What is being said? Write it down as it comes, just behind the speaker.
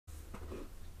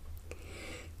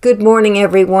Good morning,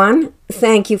 everyone.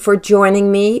 Thank you for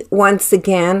joining me once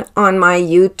again on my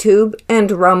YouTube and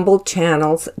Rumble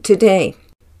channels today.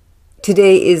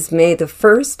 Today is May the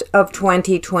 1st of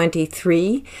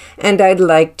 2023, and I'd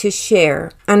like to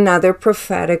share another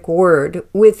prophetic word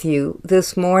with you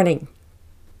this morning.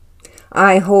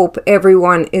 I hope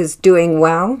everyone is doing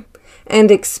well and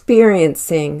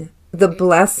experiencing the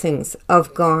blessings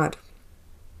of God.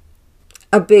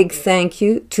 A big thank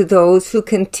you to those who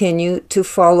continue to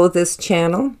follow this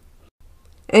channel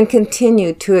and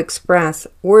continue to express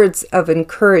words of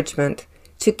encouragement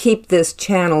to keep this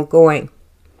channel going.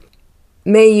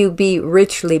 May you be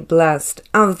richly blessed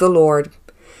of the Lord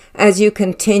as you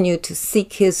continue to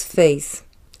seek His face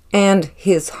and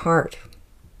His heart.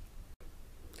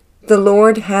 The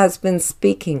Lord has been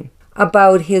speaking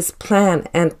about His plan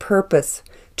and purpose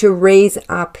to raise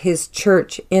up His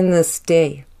church in this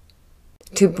day,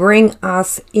 to bring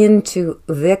us into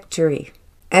victory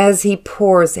as He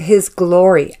pours His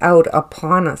glory out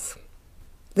upon us.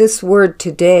 This word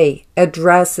today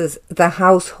addresses the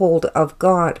household of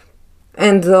God,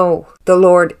 and though the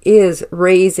Lord is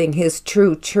raising His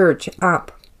true church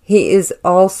up, He is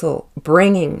also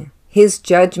bringing His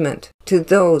judgment to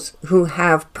those who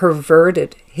have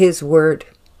perverted His word,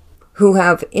 who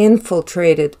have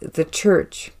infiltrated the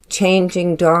church,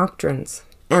 changing doctrines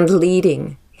and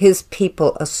leading His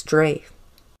people astray.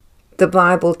 The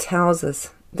Bible tells us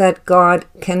that God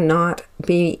cannot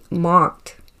be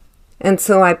mocked. And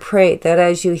so I pray that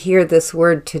as you hear this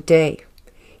word today,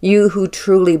 you who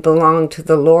truly belong to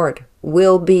the Lord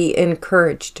will be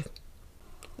encouraged.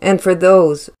 And for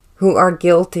those who are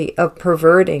guilty of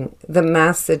perverting the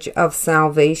message of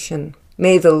salvation,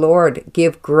 may the Lord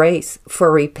give grace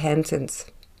for repentance.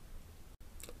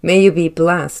 May you be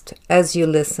blessed as you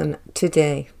listen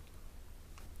today.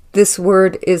 This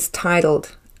word is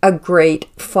titled, A Great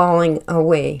Falling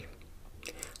Away.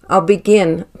 I'll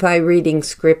begin by reading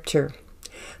scripture.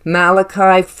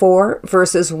 Malachi 4,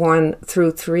 verses 1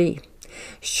 through 3.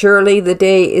 Surely the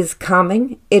day is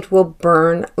coming, it will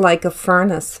burn like a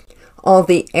furnace. All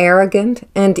the arrogant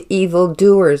and evil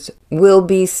doers will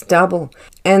be stubble,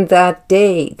 and that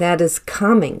day that is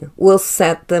coming will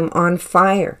set them on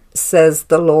fire, says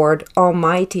the Lord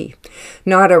Almighty.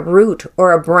 Not a root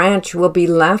or a branch will be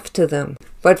left to them.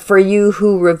 But for you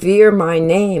who revere my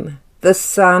name, the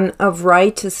Son of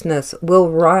Righteousness will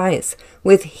rise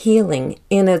with healing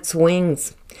in its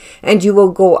wings. And you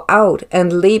will go out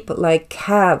and leap like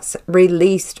calves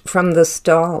released from the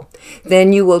stall.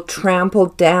 Then you will trample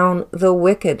down the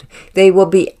wicked. They will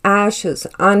be ashes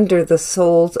under the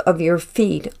soles of your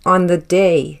feet on the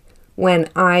day when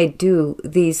I do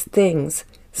these things,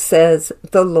 says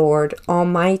the Lord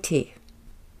Almighty.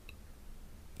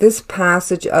 This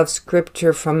passage of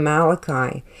scripture from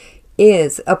Malachi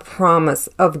is a promise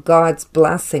of God's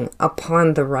blessing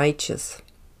upon the righteous.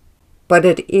 But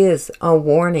it is a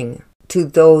warning to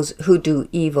those who do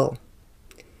evil,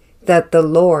 that the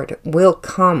Lord will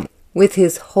come with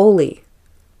His holy,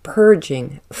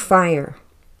 purging fire.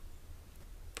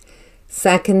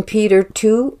 2 Peter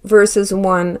 2, verses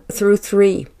 1 through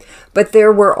 3. But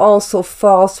there were also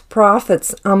false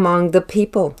prophets among the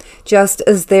people, just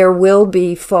as there will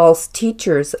be false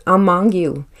teachers among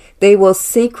you. They will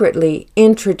secretly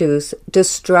introduce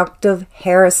destructive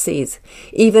heresies,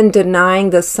 even denying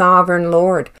the sovereign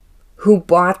Lord who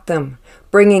bought them,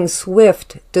 bringing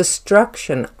swift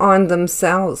destruction on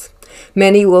themselves.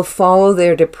 Many will follow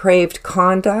their depraved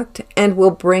conduct and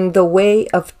will bring the way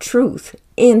of truth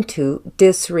into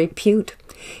disrepute.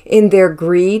 In their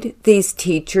greed, these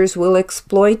teachers will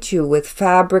exploit you with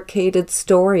fabricated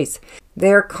stories.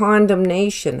 Their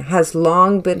condemnation has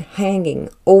long been hanging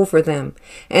over them,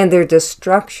 and their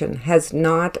destruction has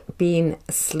not been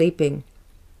sleeping.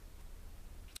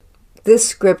 This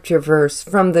scripture verse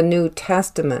from the New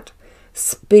Testament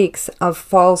speaks of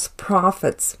false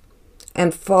prophets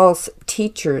and false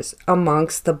teachers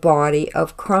amongst the body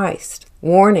of Christ,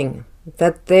 warning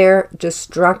that their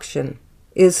destruction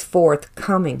is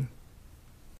forthcoming.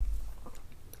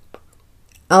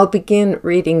 I'll begin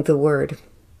reading the word.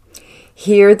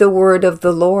 Hear the word of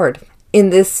the Lord. In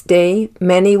this day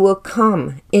many will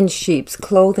come in sheep's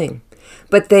clothing,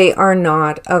 but they are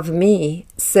not of me,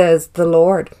 says the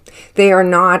Lord. They are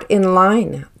not in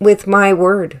line with my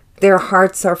word. Their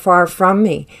hearts are far from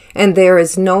me, and there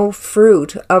is no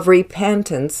fruit of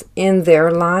repentance in their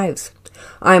lives.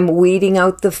 I'm weeding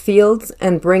out the fields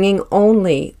and bringing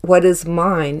only what is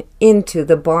mine into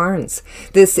the barns.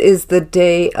 This is the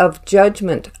day of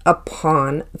judgment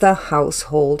upon the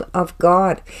household of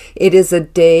God. It is a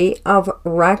day of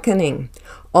reckoning.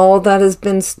 All that has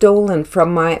been stolen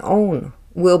from my own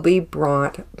will be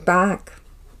brought back.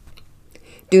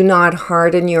 Do not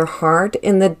harden your heart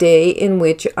in the day in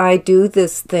which I do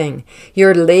this thing.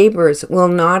 Your labors will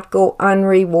not go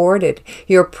unrewarded.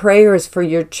 Your prayers for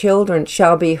your children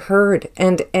shall be heard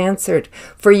and answered,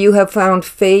 for you have found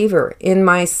favor in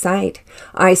my sight.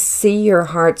 I see your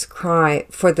heart's cry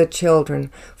for the children,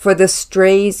 for the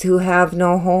strays who have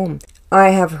no home. I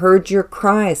have heard your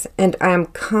cries, and I am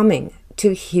coming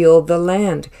to heal the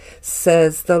land,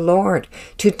 says the Lord,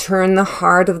 to turn the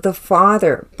heart of the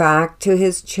father back to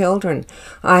his children.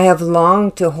 I have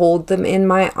longed to hold them in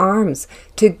my arms,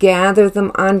 to gather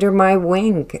them under my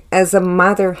wing, as a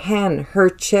mother hen her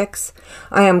chicks.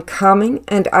 I am coming,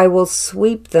 and I will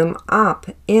sweep them up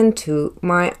into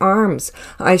my arms.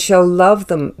 I shall love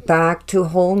them back to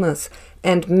wholeness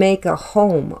and make a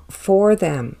home for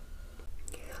them.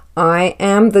 I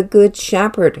am the good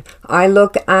shepherd. I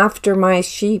look after my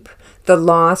sheep. The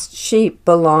lost sheep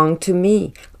belong to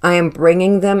me. I am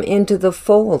bringing them into the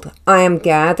fold. I am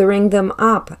gathering them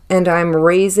up, and I am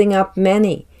raising up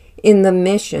many in the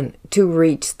mission to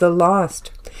reach the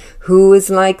lost. Who is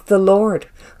like the Lord?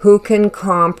 Who can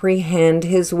comprehend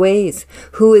his ways?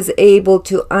 Who is able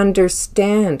to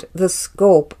understand the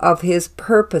scope of his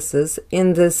purposes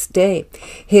in this day?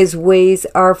 His ways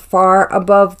are far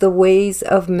above the ways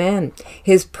of men.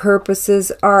 His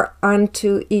purposes are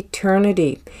unto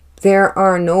eternity. There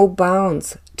are no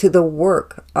bounds to the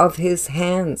work of his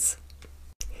hands.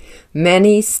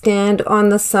 Many stand on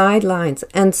the sidelines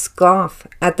and scoff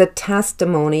at the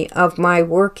testimony of my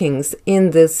workings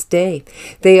in this day.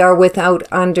 They are without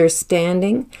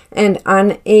understanding and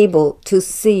unable to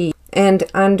see and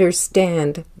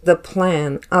understand the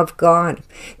plan of God.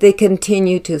 They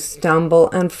continue to stumble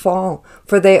and fall,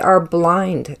 for they are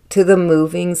blind to the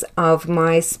movings of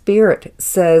my spirit,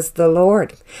 says the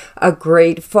Lord. A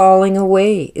great falling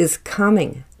away is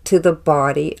coming to the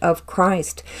body of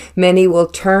Christ. Many will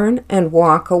turn and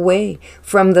walk away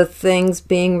from the things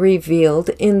being revealed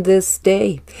in this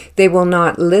day. They will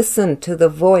not listen to the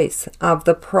voice of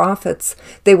the prophets.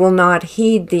 They will not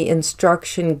heed the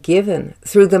instruction given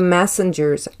through the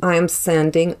messengers I am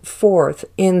sending forth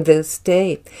in this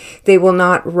day. They will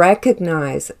not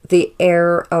recognize the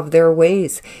error of their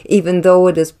ways, even though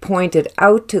it is pointed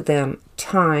out to them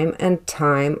time and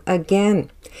time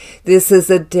again. This is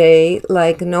a day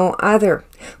like no other,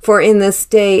 for in this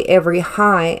day every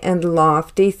high and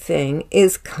lofty thing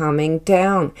is coming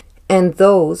down, and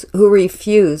those who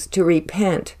refuse to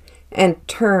repent and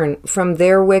turn from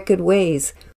their wicked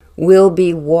ways will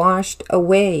be washed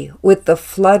away with the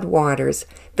flood waters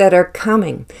that are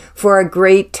coming, for a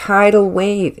great tidal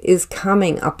wave is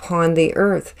coming upon the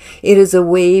earth. It is a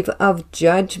wave of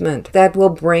judgment that will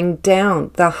bring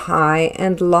down the high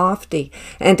and lofty,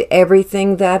 and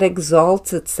everything that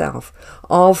exalts itself.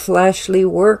 All fleshly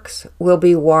works will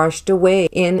be washed away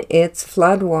in its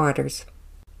flood waters.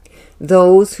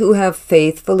 Those who have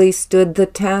faithfully stood the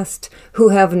test, who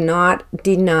have not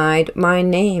denied my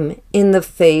name in the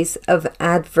face of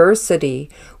adversity,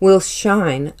 will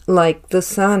shine like the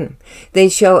sun. They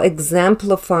shall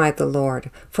exemplify the Lord,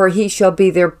 for he shall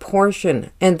be their portion,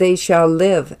 and they shall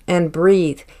live and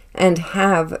breathe and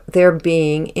have their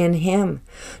being in him.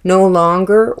 No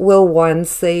longer will one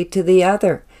say to the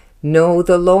other, "Know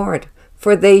the Lord,"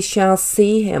 for they shall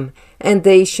see him, and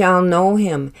they shall know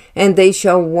him, and they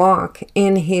shall walk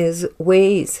in his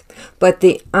ways. But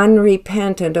the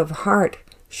unrepentant of heart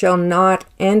shall not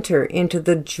enter into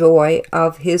the joy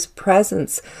of his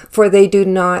presence, for they do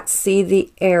not see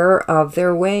the error of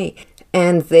their way,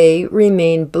 and they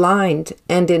remain blind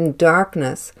and in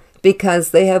darkness, because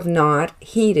they have not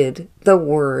heeded the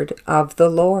word of the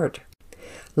Lord.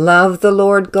 Love the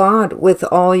Lord God with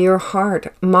all your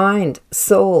heart, mind,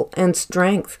 soul, and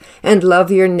strength, and love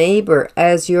your neighbor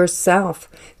as yourself.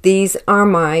 These are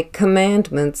my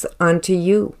commandments unto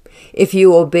you. If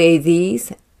you obey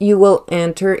these, you will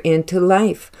enter into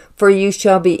life, for you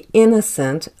shall be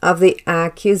innocent of the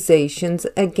accusations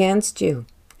against you.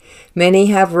 Many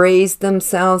have raised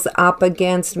themselves up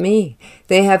against me.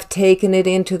 They have taken it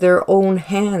into their own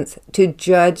hands to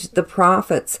judge the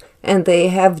prophets, and they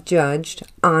have judged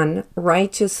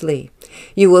unrighteously.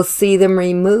 You will see them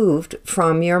removed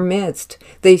from your midst.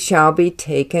 They shall be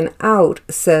taken out,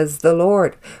 says the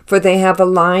Lord, for they have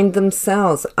aligned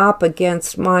themselves up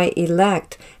against my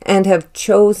elect and have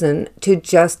chosen to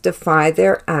justify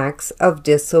their acts of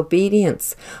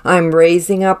disobedience. I am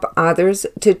raising up others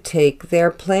to take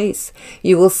their place.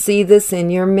 You will see this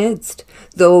in your midst.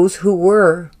 Those who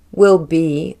were will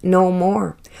be no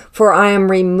more. For I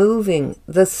am removing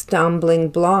the stumbling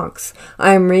blocks.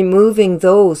 I am removing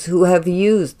those who have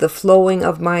used the flowing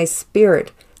of my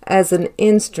spirit as an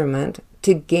instrument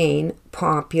to gain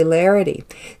popularity.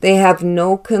 They have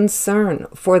no concern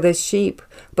for the sheep,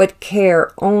 but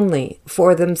care only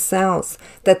for themselves,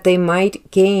 that they might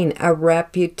gain a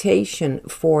reputation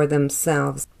for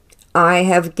themselves. I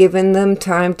have given them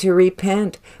time to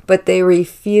repent, but they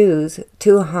refuse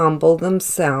to humble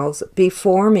themselves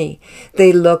before me.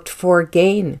 They looked for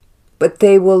gain, but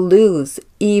they will lose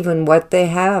even what they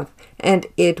have, and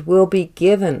it will be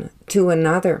given to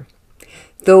another.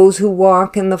 Those who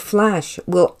walk in the flesh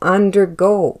will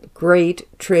undergo great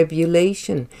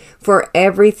tribulation, for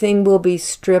everything will be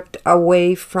stripped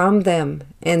away from them,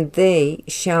 and they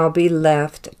shall be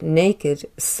left naked,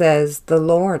 says the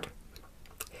Lord.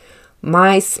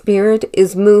 My spirit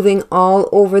is moving all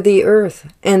over the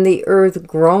earth, and the earth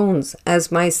groans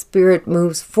as my spirit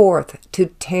moves forth to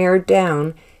tear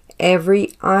down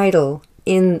every idol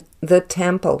in the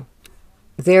temple.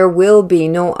 There will be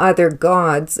no other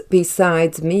gods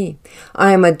besides me.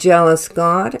 I am a jealous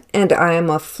God, and I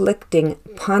am afflicting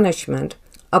punishment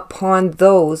upon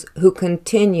those who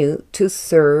continue to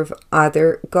serve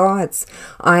other gods.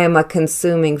 I am a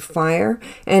consuming fire,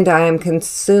 and I am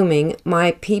consuming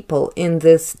my people in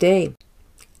this day.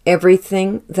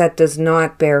 Everything that does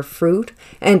not bear fruit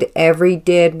and every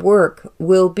dead work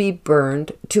will be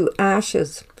burned to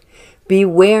ashes.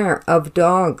 Beware of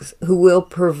dogs who will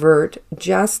pervert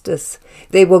justice.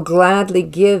 They will gladly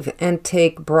give and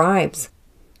take bribes.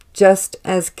 Just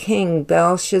as King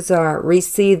Belshazzar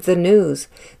received the news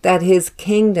that his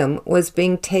kingdom was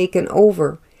being taken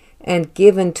over and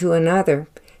given to another,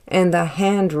 and the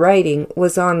handwriting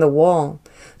was on the wall,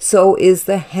 so is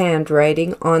the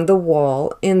handwriting on the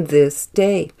wall in this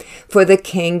day. For the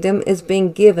kingdom is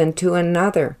being given to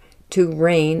another, to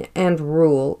reign and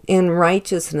rule in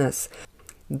righteousness.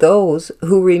 Those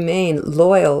who remain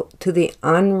loyal to the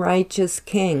unrighteous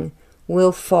king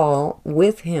will fall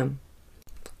with him.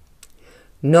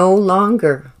 No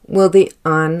longer will the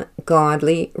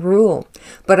ungodly rule,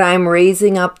 but I am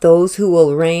raising up those who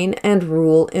will reign and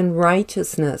rule in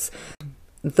righteousness,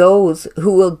 those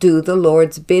who will do the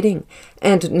Lord's bidding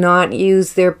and not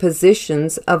use their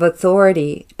positions of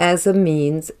authority as a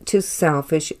means to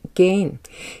selfish gain.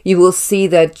 You will see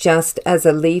that just as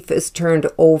a leaf is turned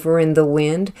over in the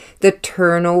wind, the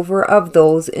turnover of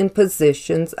those in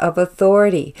positions of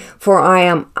authority. For I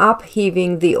am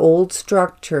upheaving the old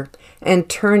structure and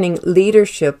turning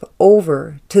leadership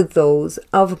over to those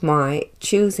of my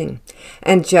choosing.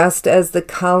 And just as the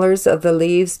colors of the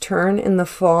leaves turn in the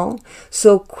fall,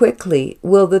 so quickly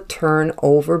will the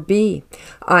turnover be.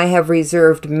 I have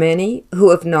reserved many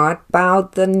who have not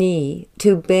bowed the knee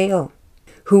to Baal,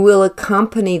 who will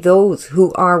accompany those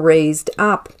who are raised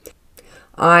up.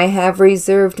 I have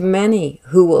reserved many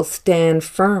who will stand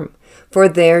firm, for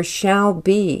there shall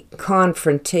be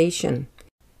confrontation.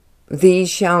 These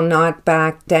shall not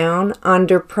back down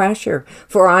under pressure,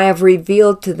 for I have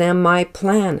revealed to them my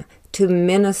plan to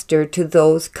minister to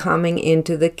those coming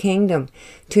into the kingdom,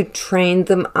 to train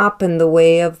them up in the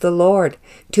way of the Lord,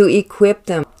 to equip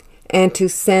them, and to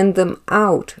send them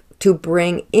out to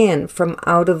bring in from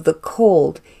out of the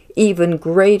cold even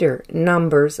greater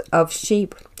numbers of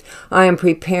sheep. I am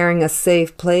preparing a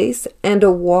safe place and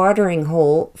a watering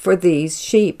hole for these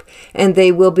sheep, and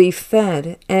they will be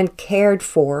fed and cared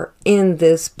for in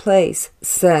this place,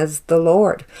 says the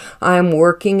Lord. I am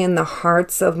working in the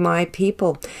hearts of my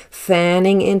people,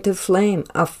 fanning into flame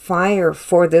a fire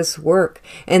for this work,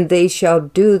 and they shall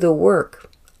do the work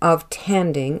of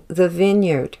tending the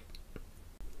vineyard.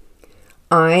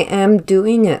 I am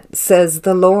doing it, says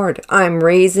the Lord. I am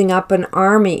raising up an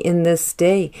army in this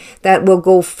day that will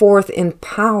go forth in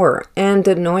power and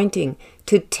anointing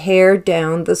to tear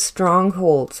down the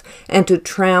strongholds and to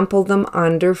trample them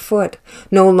underfoot.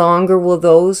 No longer will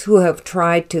those who have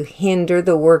tried to hinder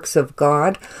the works of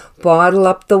God bottle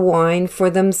up the wine for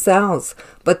themselves,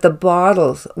 but the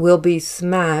bottles will be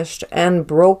smashed and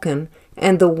broken,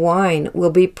 and the wine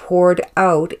will be poured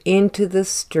out into the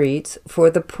streets for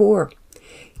the poor.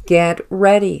 Get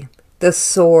ready. The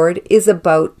sword is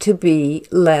about to be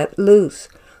let loose.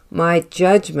 My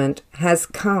judgment has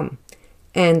come,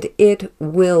 and it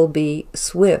will be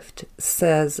swift,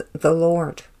 says the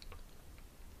Lord.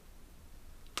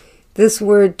 This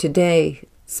word today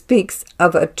speaks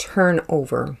of a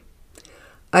turnover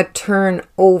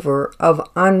of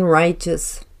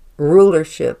unrighteous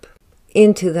rulership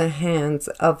into the hands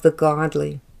of the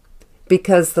godly,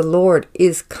 because the Lord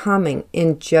is coming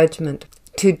in judgment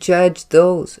to judge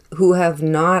those who have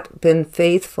not been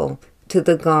faithful to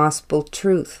the gospel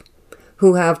truth,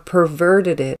 who have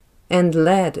perverted it and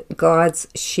led God's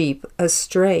sheep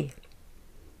astray.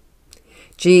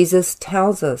 Jesus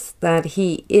tells us that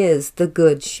he is the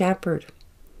good shepherd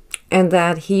and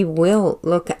that he will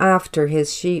look after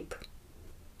his sheep.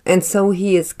 And so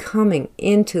he is coming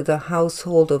into the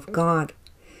household of God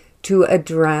to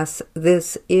address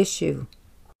this issue.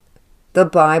 The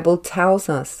Bible tells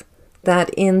us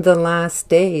that in the last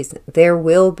days there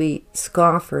will be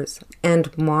scoffers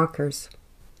and mockers,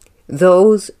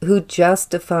 those who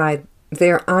justify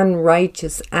their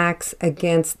unrighteous acts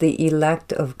against the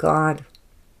elect of God.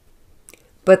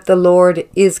 But the Lord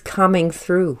is coming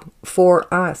through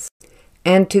for us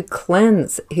and to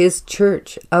cleanse his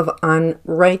church of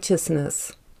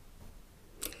unrighteousness.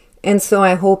 And so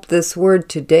I hope this word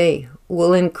today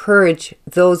will encourage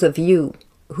those of you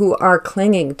who are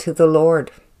clinging to the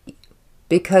Lord,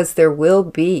 because there will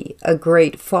be a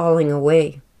great falling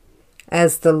away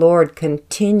as the Lord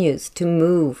continues to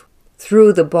move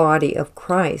through the body of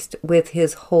Christ with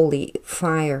his holy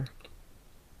fire.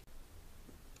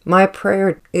 My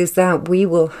prayer is that we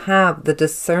will have the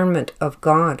discernment of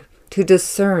God to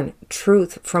discern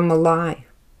truth from a lie,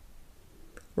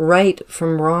 right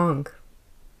from wrong,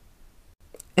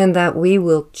 and that we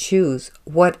will choose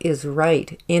what is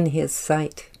right in his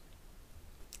sight.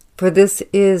 For this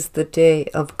is the day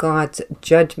of God's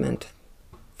judgment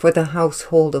for the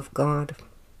household of God.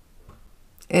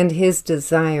 And his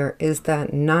desire is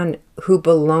that none who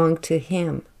belong to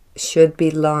him should be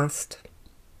lost.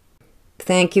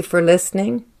 Thank you for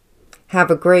listening. Have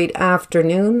a great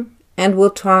afternoon, and we'll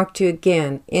talk to you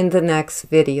again in the next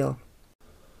video.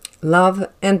 Love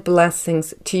and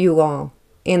blessings to you all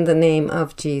in the name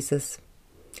of Jesus.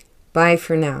 Bye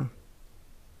for now.